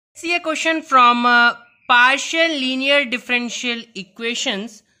See a question from partial linear differential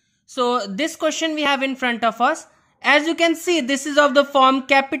equations. So this question we have in front of us. As you can see, this is of the form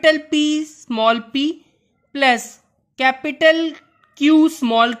capital P small p plus capital Q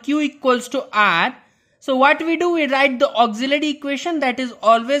small q equals to R. So what we do, we write the auxiliary equation. That is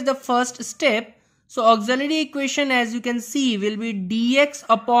always the first step. So auxiliary equation, as you can see, will be dx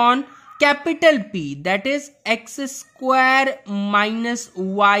upon capital P, that is x square minus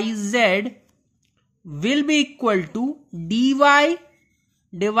yz, will be equal to dy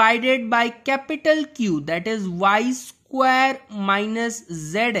divided by capital Q, that is y square minus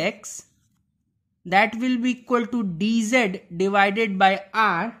zx, that will be equal to dz divided by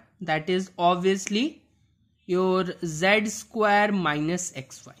r, that is obviously your z square minus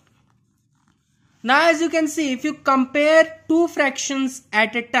xy. Now as you can see, if you compare two fractions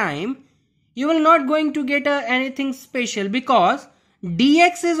at a time, you will not going to get anything special, because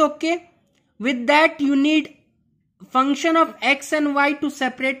dx is okay. With that you need function of x and y to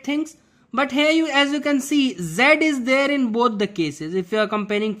separate things. But here you, as you can see, z is there in both the cases if you are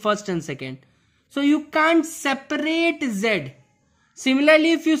comparing first and second. So you can't separate z.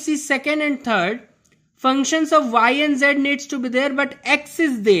 Similarly, if you see second and third, functions of y and z needs to be there, but x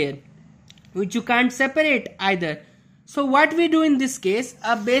is there, which you can't separate either. So what we do in this case,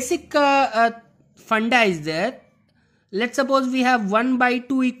 a basic funda is there. Let's suppose we have 1 by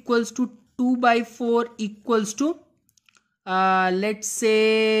 2 equals to 2 by 4 equals to let's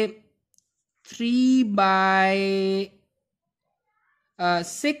say 3 by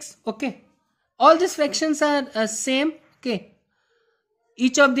 6. Okay, all these fractions are same. Okay,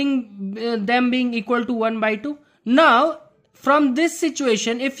 each of them being equal to 1 by 2. Now from this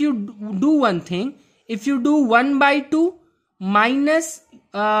situation, if you do one thing, if you do 1 by 2 minus,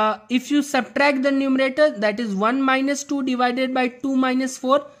 if you subtract the numerator, that is 1 minus 2 divided by 2 minus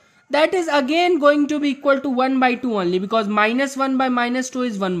 4, that is again going to be equal to 1 by 2 only, because minus 1 by minus 2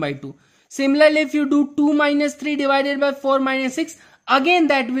 is 1 by 2. Similarly, if you do 2 minus 3 divided by 4 minus 6, again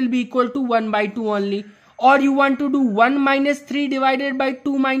that will be equal to 1 by 2 only. Or you want to do 1 minus 3 divided by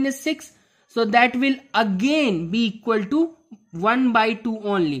 2 minus 6, so that will again be equal to 1 by 2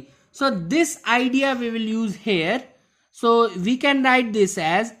 only. So this idea we will use here. So we can write this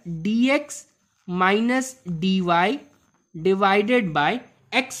as dx minus dy divided by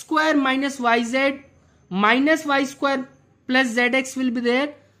x square minus yz minus y square plus zx will be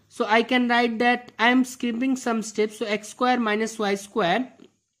there. So I can write that, I am skipping some steps. So x square minus y square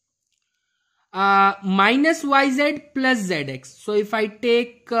minus yz plus zx. So if I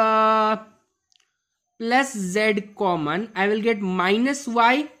take plus z common, I will get minus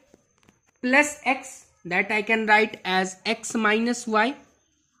y plus x, that I can write as x minus y.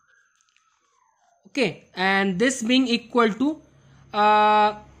 Okay, and this being equal to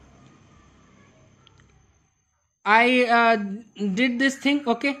I did this thing.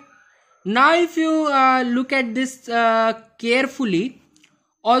 Okay, now if you look at this carefully,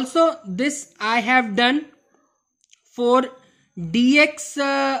 also this I have done for dx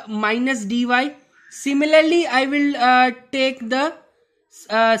minus dy. Similarly, I will take the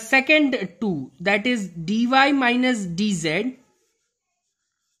second two, that is dy minus dz,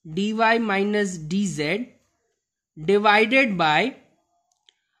 divided by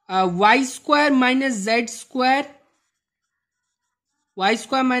y square minus z square, minus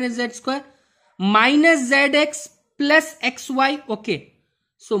zx plus xy. Okay,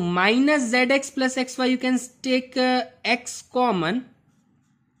 so minus zx plus xy, you can take x common,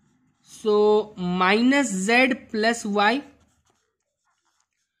 so minus z plus y.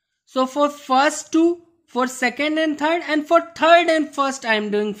 So for first two, for second and third, and for third and first I am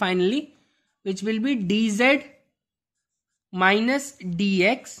doing finally, which will be dz minus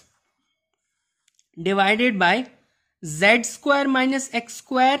dx divided by z square minus x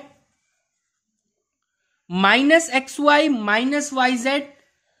square minus xy minus yz.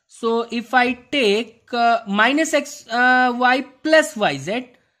 So if I take minus xy plus yz,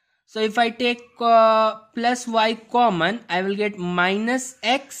 so if I take plus y common, I will get minus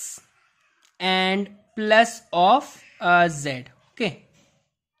x and plus of z. Okay,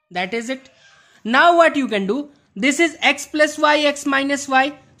 that is it. Now what you can do, this is x plus y, x minus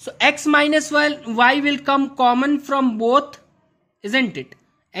y. So x minus y will come common from both, isn't it?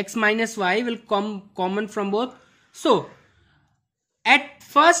 X minus y will come common from both. So at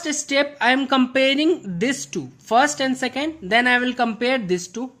first step, I am comparing this two, first and second, then I will compare this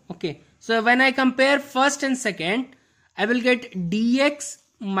two. Okay, so when I compare first and second, I will get dx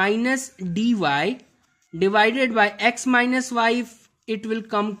minus dy divided by x minus y. If it will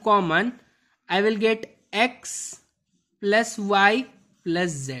come common, I will get x plus y plus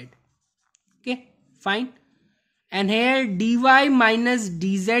z. Okay, fine. And here dy minus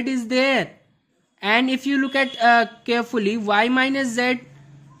dz is there. And if you look at carefully, y minus z,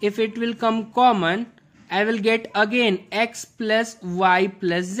 if it will come common, I will get again x plus y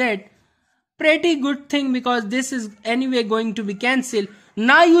plus z. Pretty good thing, because this is anyway going to be cancelled.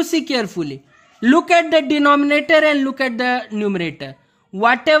 Now you see carefully. Look at the denominator and look at the numerator.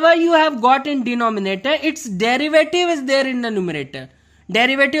 Whatever you have got in denominator, its derivative is there in the numerator.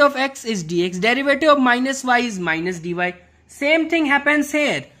 Derivative of x is dx. Derivative of minus y is minus dy. Same thing happens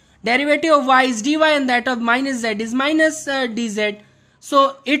here. Derivative of y is dy and that of minus z is minus dz.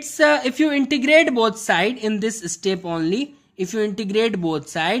 So it's if you integrate both sides in this step only, if you integrate both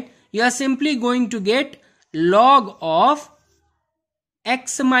sides, you are simply going to get log of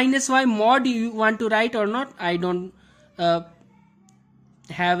x minus y mod. You want to write or not? I don't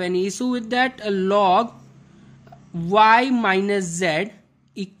have any issue with that. Log y minus z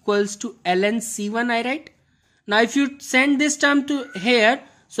equals to ln c1 I write. Now if you send this term to here,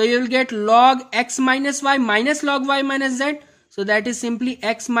 so you will get log x minus y minus log y minus z. So that is simply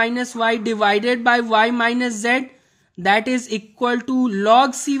x minus y divided by y minus z. That is equal to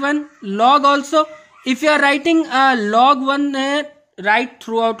log c1. Log also, if you are writing log 1 here, write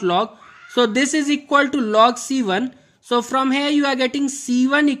throughout log. So this is equal to log c1. So from here you are getting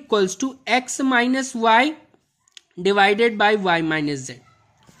c1 equals to x minus y divided by y minus z.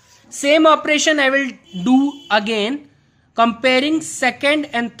 Same operation I will do again, comparing second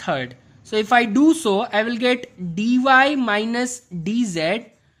and third. So if I do so, I will get dy minus dz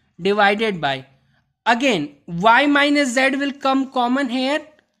divided by, again y minus z will come common here.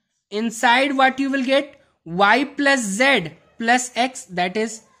 Inside what you will get, y plus z plus x, that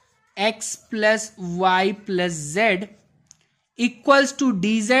is x plus y plus z equals to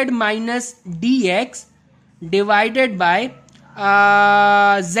dz minus dx divided by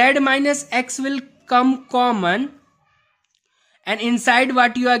z minus x will come common, and inside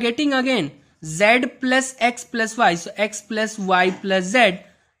what you are getting again, z plus x plus y, so x plus y plus z.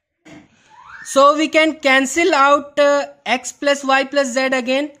 So we can cancel out x plus y plus z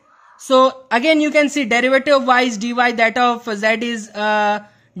again. So again you can see derivative of y is dy, that of z is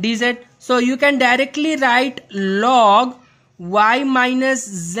dz. So you can directly write log y minus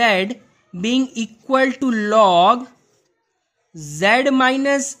z being equal to log z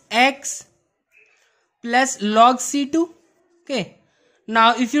minus x plus log c2. Okay.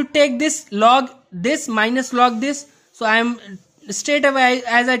 Now if you take this log this minus log this, so I am straight away,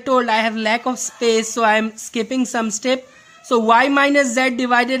 as I told, I have lack of space, so I am skipping some step. So y minus z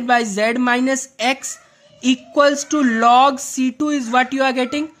divided by z minus x equals to log c2 is what you are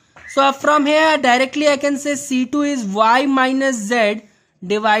getting. So from here directly I can say c2 is y minus z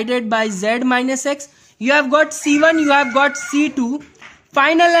divided by z minus x. You have got c1, you have got c2.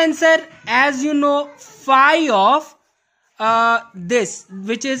 Final answer, as you know, phi of this,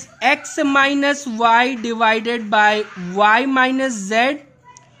 which is x minus y divided by y minus z,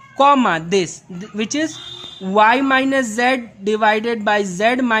 comma this, which is y minus z divided by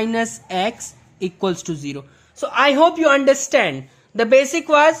z minus x equals to 0. So I hope you understand. The basic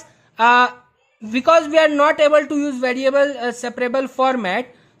was because we are not able to use variable separable format,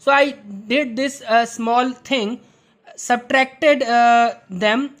 so I did this small thing, subtracted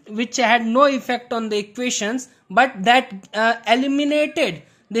them, which had no effect on the equations, but that eliminated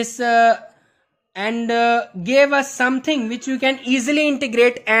this and gave us something which you can easily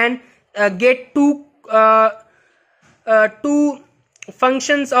integrate and get two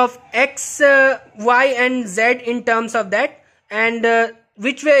functions of x, y and z in terms of that, and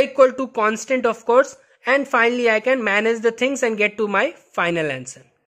which were equal to constant of course, and finally I can manage the things and get to my final answer.